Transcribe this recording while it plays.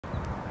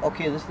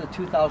Okay, this is the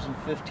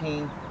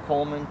 2015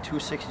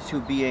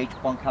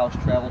 Coleman262BH bunkhouse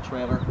travel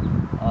trailer.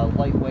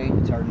 Lightweight,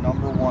 it's our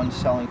 #1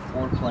 selling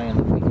floor plan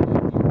that we have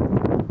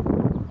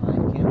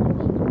here.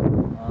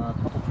 A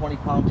couple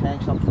 20-pound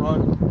tanks up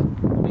front,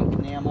 big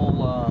enamel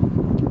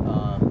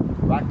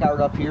rock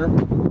guard up here.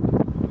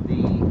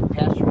 The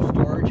pass-through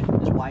storage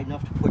is wide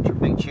enough to put your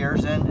big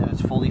chairs in, and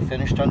it's fully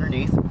finished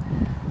underneath.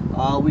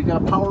 We've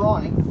got a power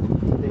awning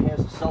that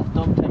has a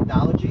self-dump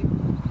technology.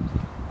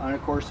 And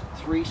of course,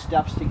 3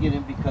 steps to get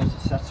in because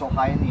it's set so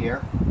high in the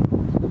air.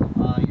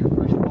 Your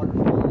fresh water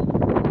fill.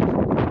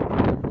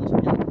 This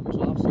panel comes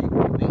off so you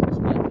can make this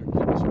back there,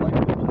 keep the spike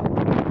out.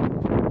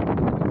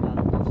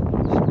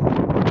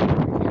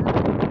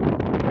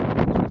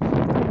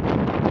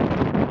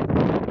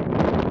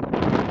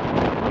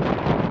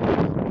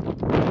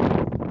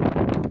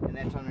 And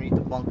that's underneath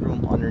the bunk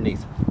room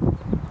underneath.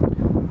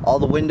 All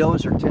the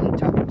windows are tinted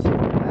tempered except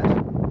for glass.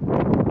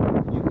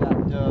 You've got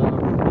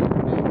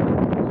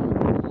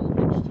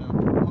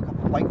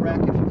bike rack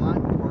if you want.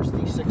 Of course, the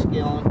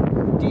 6-gallon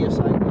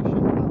DSI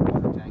edition hot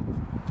water tank.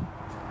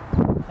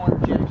 Corner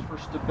jacks for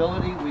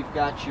stability. We've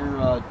got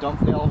your dump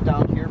valve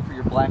down here for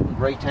your black and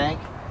gray tank,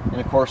 and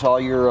of course all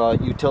your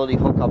utility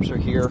hookups are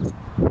here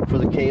for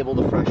the cable,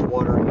 the fresh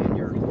water, and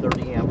your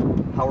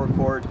 30-amp power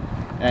cord.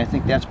 And I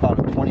think that's about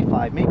a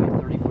 25, maybe a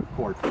 30-foot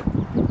cord.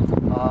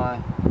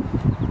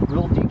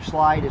 Real deep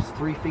slide is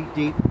 3 feet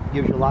deep.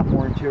 Gives you a lot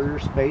more interior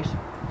space.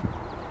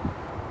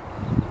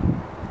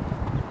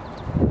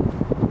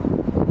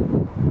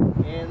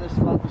 And this is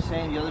about the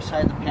same. The other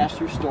side of the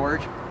pass-through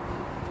storage.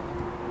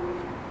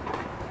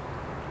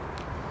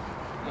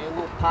 And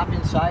we'll pop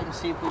inside and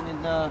see if we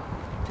can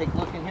take a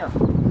look in here.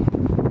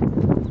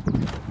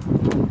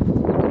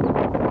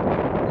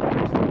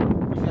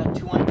 We've got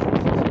 2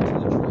 entrances into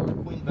the trailer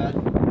queen bed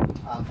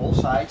on both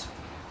sides,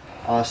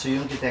 so you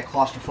don't get that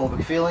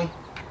claustrophobic feeling.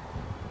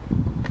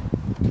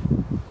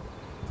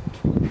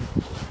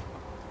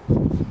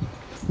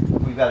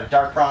 We've got a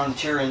dark brown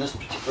interior in this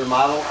particular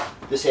model.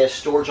 This has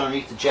storage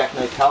underneath the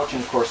jackknife couch,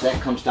 and of course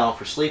that comes down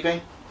for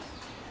sleeping.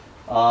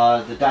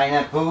 The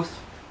dinette booth,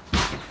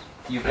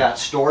 you've got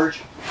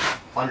storage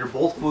under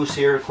both booths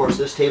here. Of course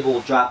this table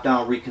will drop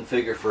down,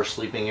 reconfigure for a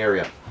sleeping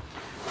area.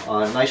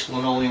 Nice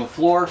linoleum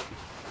floor,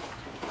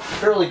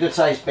 fairly good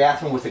sized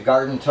bathroom with a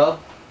garden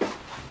tub,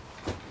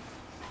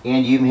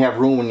 and you even have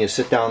room when you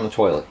sit down in the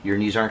toilet. Your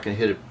knees aren't going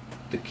to hit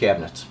the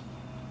cabinets.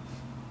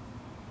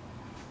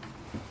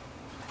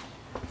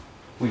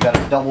 We've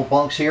got double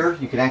bunks here.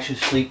 You can actually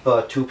sleep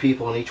 2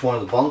 people in each one of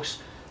the bunks.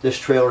 This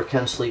trailer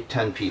can sleep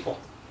 10 people.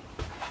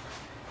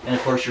 And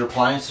of course your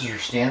appliances are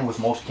standard with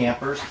most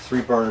campers.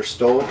 3-burner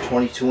stove,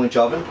 22-inch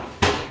oven,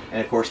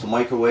 and of course the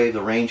microwave,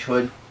 the range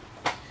hood.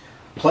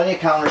 Plenty of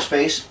counter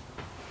space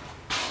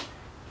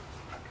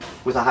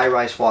with a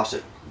high-rise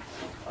faucet.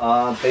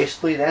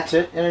 Basically that's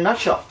it in a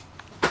nutshell.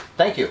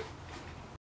 Thank you.